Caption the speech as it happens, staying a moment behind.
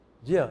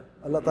جی ہاں،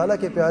 اللہ تعالیٰ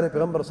کے پیارے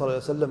پیغمبر صلی اللہ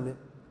علیہ وسلم نے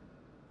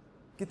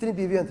کتنی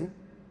بیویاں تھیں؟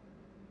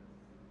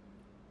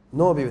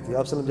 9 بیوی تھیں.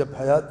 آپ صلی اللہ علیہ وسلم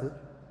جب حیات تھے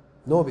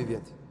 9 بیویاں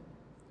تھیں.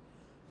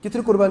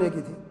 کتنی قربانیاں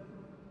کی تھیں؟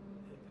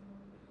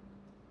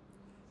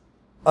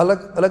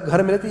 الگ الگ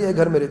گھر میں رہتی ہے، ایک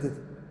گھر میں رہتی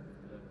تھی؟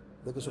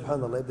 دیکھیں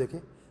سبحان اللہ. دیکھیں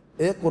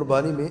ایک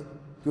قربانی میں،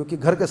 کیونکہ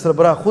گھر کے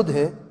سربراہ خود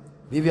ہیں،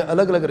 بیویاں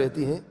الگ الگ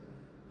رہتی ہیں،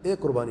 ایک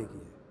قربانی کی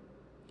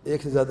ہے،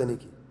 ایک سے زیادہ نہیں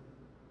کی.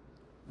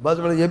 بعض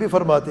لوگ یہ بھی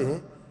فرماتے ہیں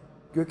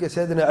کیونکہ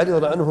سیدنا علی رضی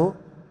اللہ عنہ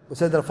اور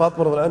سیدنا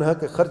فاطمہ رضی اللہ عنہ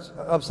کے خرچ آپ صلی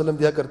اللہ علیہ وسلم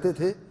دیا کرتے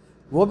تھے،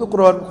 وہ بھی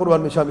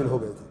قربان میں شامل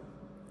ہو گئے تھے.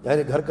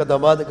 یعنی گھر کا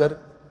داماد اگر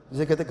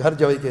جسے کہتے گھر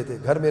جوائی کہتے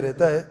ہیں، گھر میں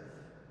رہتا ہے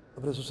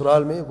اپنے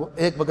سسرال میں، وہ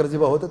ایک بکرا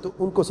ذبح ہوتا ہے تو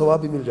ان کو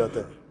ثواب بھی مل جاتا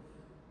ہے.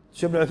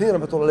 شیخ ابن عثیمین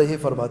رحمۃ اللہ علیہ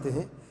فرماتے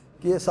ہیں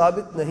کہ یہ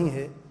ثابت نہیں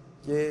ہے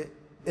کہ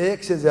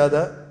ایک سے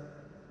زیادہ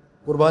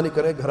قربانی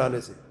کرے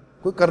گھرانے سے.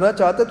 کوئی کرنا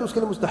چاہتا ہے تو اس کے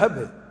لیے مستحب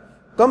ہے،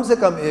 کم سے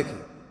کم ایک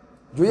ہے.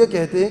 جو یہ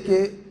کہتے ہیں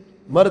کہ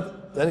مرد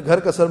یعنی گھر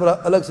کا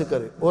سربراہ الگ سے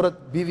کرے، عورت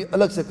بیوی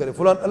الگ سے کرے،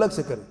 فلان الگ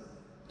سے کرے،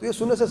 تو یہ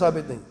سننے سے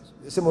ثابت نہیں.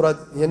 اس سے مراد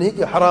یہ نہیں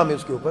کہ حرام ہے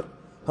اس کے اوپر،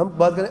 ہم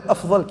بات کریں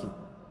افضل کی،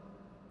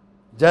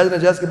 جائز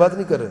ناجائز کی بات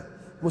نہیں کر رہے،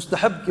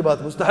 مستحب کی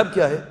بات. مستحب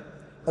کیا ہے؟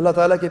 اللہ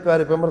تعالیٰ کے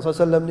پیارے پیغمبر صلی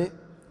اللہ علیہ وسلم نے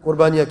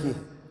قربانیاں کی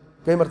ہیں،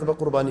 کئی مرتبہ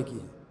قربانی کی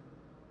ہے.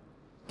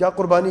 کیا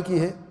قربانی کی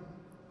ہے؟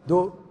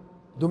 2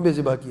 دمبے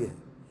ذبح کیے ہیں،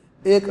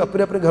 ایک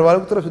اپنے اپنے گھر والوں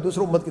کی طرف سے،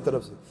 دوسرا امت کی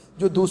طرف سے.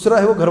 جو دوسرا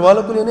ہے وہ گھر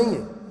والوں کے لیے نہیں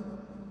ہے.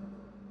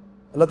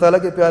 اللہ تعالیٰ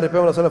کے پیارے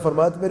پیغمبر صلی اللہ علیہ وسلم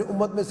فرماتے میری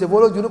امت میں سے وہ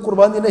لوگ جنہوں نے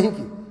قربانی نہیں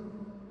کی،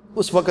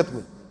 اس وقت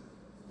میں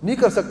نہیں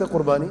کر سکتے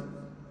قربانی،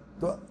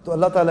 تو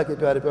اللہ تعالیٰ کے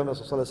پیارے پیغمبر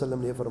صلی اللہ علیہ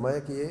وسلم نے یہ فرمایا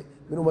کہ یہ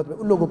میری امت میں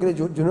ان لوگوں کے لیے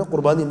جنہوں نے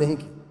قربانی نہیں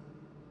کی.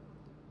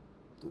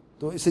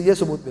 تو اس سے یہ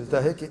ثبوت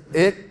ملتا ہے کہ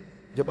ایک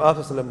جب آپ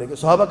صلی اللہ علیہ وسلم نے کہ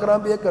صحابہ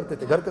کرام بھی ایک کرتے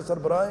تھے، گھر کے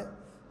سربراہ ہیں،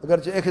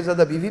 اگرچہ ایک سے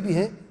زیادہ بیوی بھی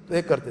ہیں تو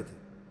ایک کرتے تھے.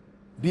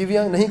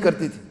 بیویاں نہیں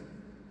کرتی تھی،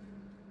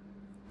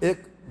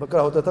 ایک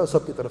بکرا ہوتا تھا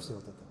سب کی طرف سے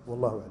ہوتا تھا.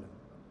 واللہ اعلم.